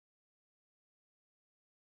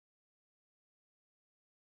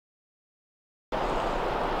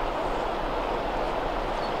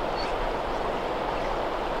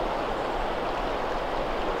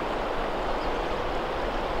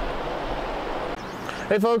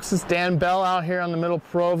Hey folks, it's Dan Bell out here on the Middle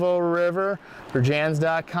Provo River for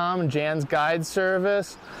Jans.com and Jans Guide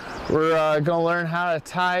Service. We're going to learn how to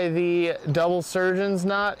tie the double surgeon's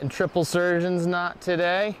knot and triple surgeon's knot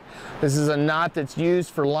today. This is a knot that's used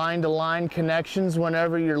for line-to-line connections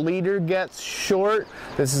whenever your leader gets short.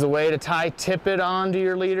 This is a way to tie tippet onto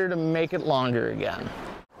your leader to make it longer again.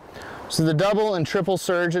 So the double and triple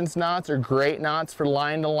surgeon's knots are great knots for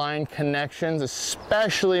line-to-line connections,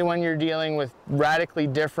 especially when you're dealing with radically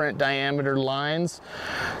different diameter lines.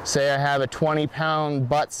 Say I have a 20-pound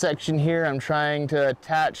butt section here I'm trying to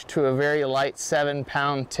attach to a very light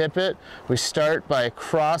 7-pound tippet. We start by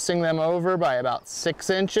crossing them over by about 6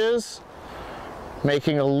 inches,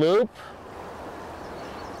 making a loop,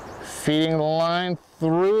 feeding the line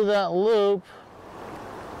through that loop.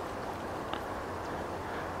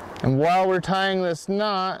 And while we're tying this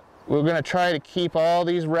knot, we're going to try to keep all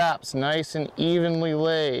these wraps nice and evenly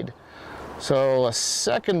laid. So a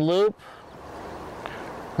second loop.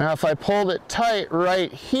 Now if I pulled it tight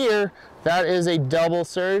right here, that is a double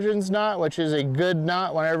surgeon's knot, which is a good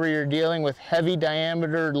knot whenever you're dealing with heavy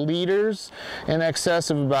diameter leaders in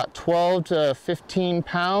excess of about 12 to 15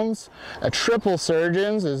 pounds. A triple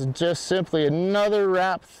surgeon's is just simply another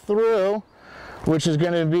wrap through, which is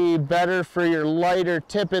going to be better for your lighter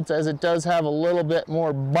tippets as it does have a little bit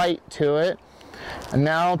more bite to it. And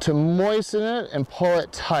now to moisten it and pull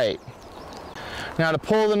it tight. Now to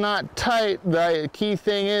pull the knot tight, the key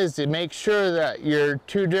thing is to make sure that your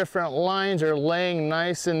two different lines are laying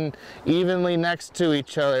nice and evenly next to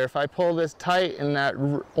each other. If I pull this tight and that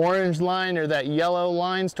orange line or that yellow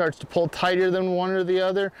line starts to pull tighter than one or the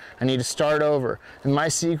other, I need to start over. And my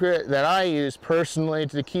secret that I use personally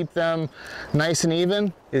to keep them nice and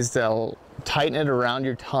even is to tighten it around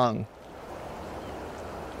your tongue.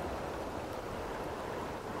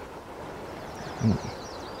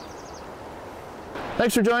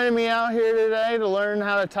 Thanks for joining me out here today to learn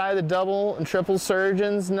how to tie the double and triple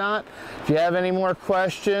surgeon's knot. If you have any more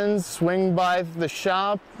questions, swing by the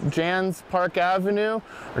shop, Jans Park Avenue,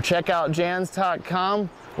 or check out Jans.com.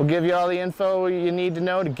 We'll give you all the info you need to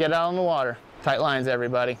know to get out on the water. Tight lines,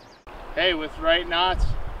 everybody. Hey, with right knots,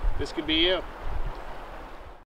 this could be you.